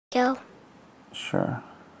Go. Sure.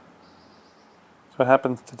 So what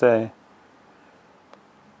happens today?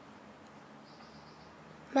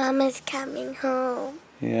 Mama's coming home.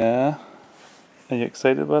 Yeah? Are you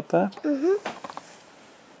excited about that? Mm-hmm.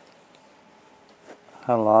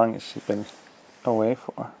 How long has she been away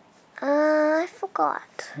for? I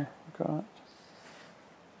forgot. I forgot.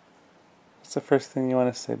 What's the first thing you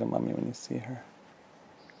want to say to Mommy when you see her?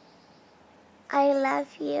 I love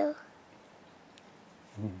you.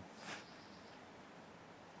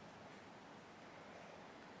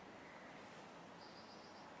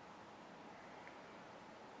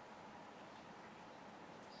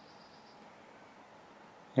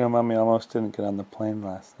 You know, Mommy almost didn't get on the plane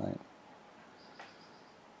last night.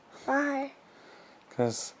 Why?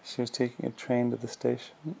 Because she was taking a train to the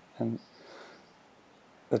station, and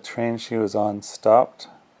the train she was on stopped.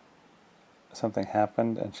 Something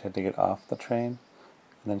happened, and she had to get off the train.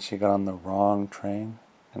 And then she got on the wrong train,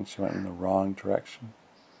 and she went in the wrong direction.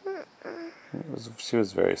 She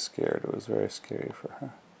was very scared. It was very scary for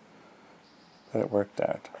her. But it worked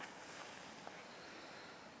out.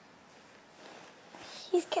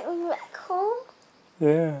 She's coming back home?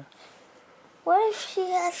 Yeah. What if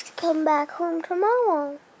she has to come back home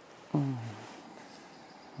tomorrow?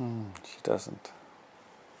 She doesn't.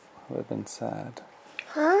 It would have been sad.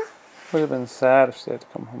 Huh? It would have been sad if she had to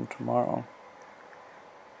come home tomorrow.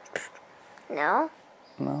 No.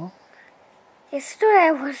 No?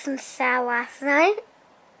 Yesterday wasn't sad last night.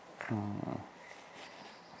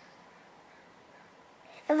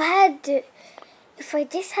 If I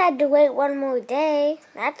just had to wait one more day,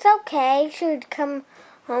 that's okay. She would come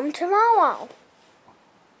home tomorrow.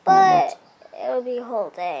 But it would be a whole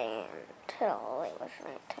day until it was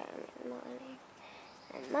nighttime in the morning.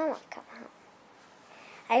 And Mom would come home.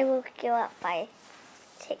 I woke you up by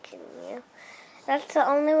taking you. That's the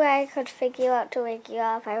only way I could figure out to wake you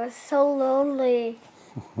up. I was so lonely.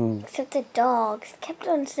 Except the dogs kept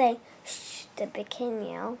on saying, shh, the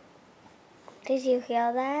bikini. Did you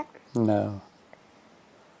hear that? No.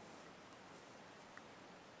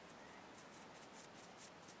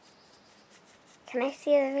 Can I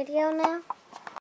see the video now?